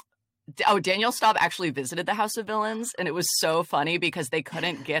 Danielle Staub actually visited the House of Villains, and it was so funny because they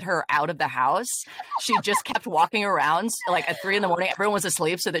couldn't get her out of the house. She just kept walking around like at 3 a.m. Everyone was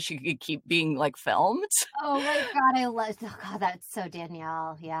asleep so that she could keep being like filmed. Oh my God, I love. Oh God, that's so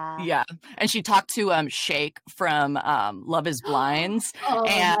Danielle. Yeah. Yeah, and she talked to Shake from Love Is Blind. Oh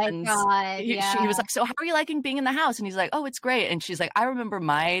and my God. He was like, "So how are you liking being in the house?" And he's like, "Oh, it's great." And she's like, "I remember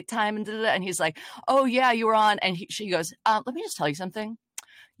my time," and he's like, "Oh yeah, you were on." And she goes, "Let me just tell you something.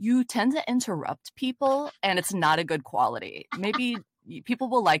 You tend to interrupt people, and it's not a good quality. Maybe people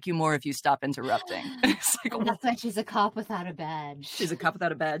will like you more if you stop interrupting." It's like, that's why she's a cop without a badge. She's a cop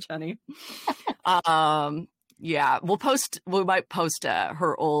without a badge, honey. Yeah, we might post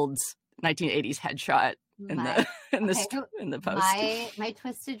her old 1980s headshot in the post. My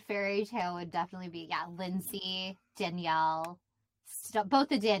twisted fairy tale would definitely be Lindsay, Danielle, both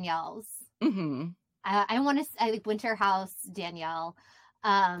the Danielles. Mm-hmm. I like Winter House Danielle.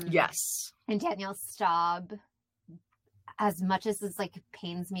 Yes. And Danielle Staub. as much as this like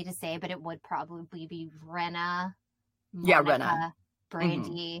pains me to say, but it would probably be Renna, Yeah, Monica, Renna.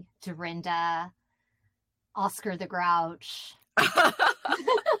 Brandy, Dorinda, Oscar the Grouch.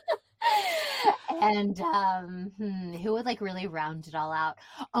 And who would like really round it all out?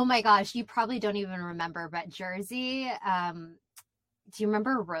 Oh my gosh, you probably don't even remember, but Jersey, do you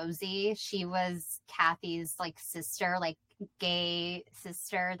remember Rosie? She was Kathy's like sister, like gay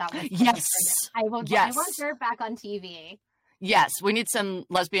sister. That was Yes. I want her back on TV. Yes, we need some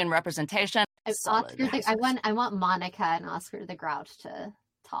lesbian representation. I want Monica and Oscar the Grouch to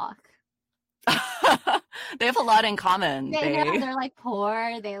talk. They have a lot in common. They're like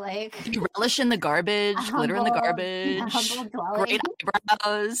poor. They like relish in the garbage, glitter in the garbage, great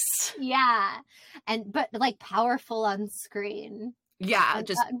eyebrows. Yeah, but like powerful on screen. Yeah,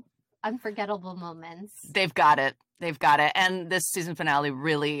 just unforgettable moments. They've got it. And this season finale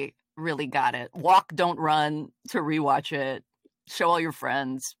really, really got it. Walk, don't run to rewatch it. Show all your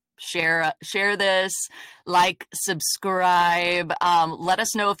friends. Share this, like, subscribe. Let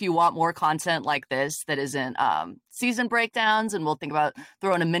us know if you want more content like this that isn't season breakdowns, and we'll think about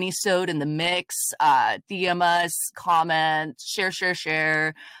throwing a mini-sode in the mix. DM us, comment,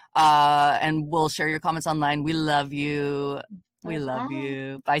 share, and we'll share your comments online. We love you. We love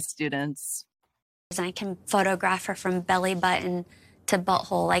you. Bye, students. And I can photograph her from belly button to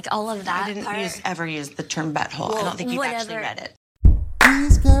butthole, like all of that. I didn't ever use the term butthole. Well, I don't think you've actually read it.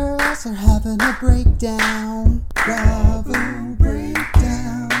 These girls are having a breakdown. Bravo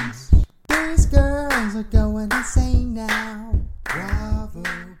breakdowns. These girls are going insane now. Bravo.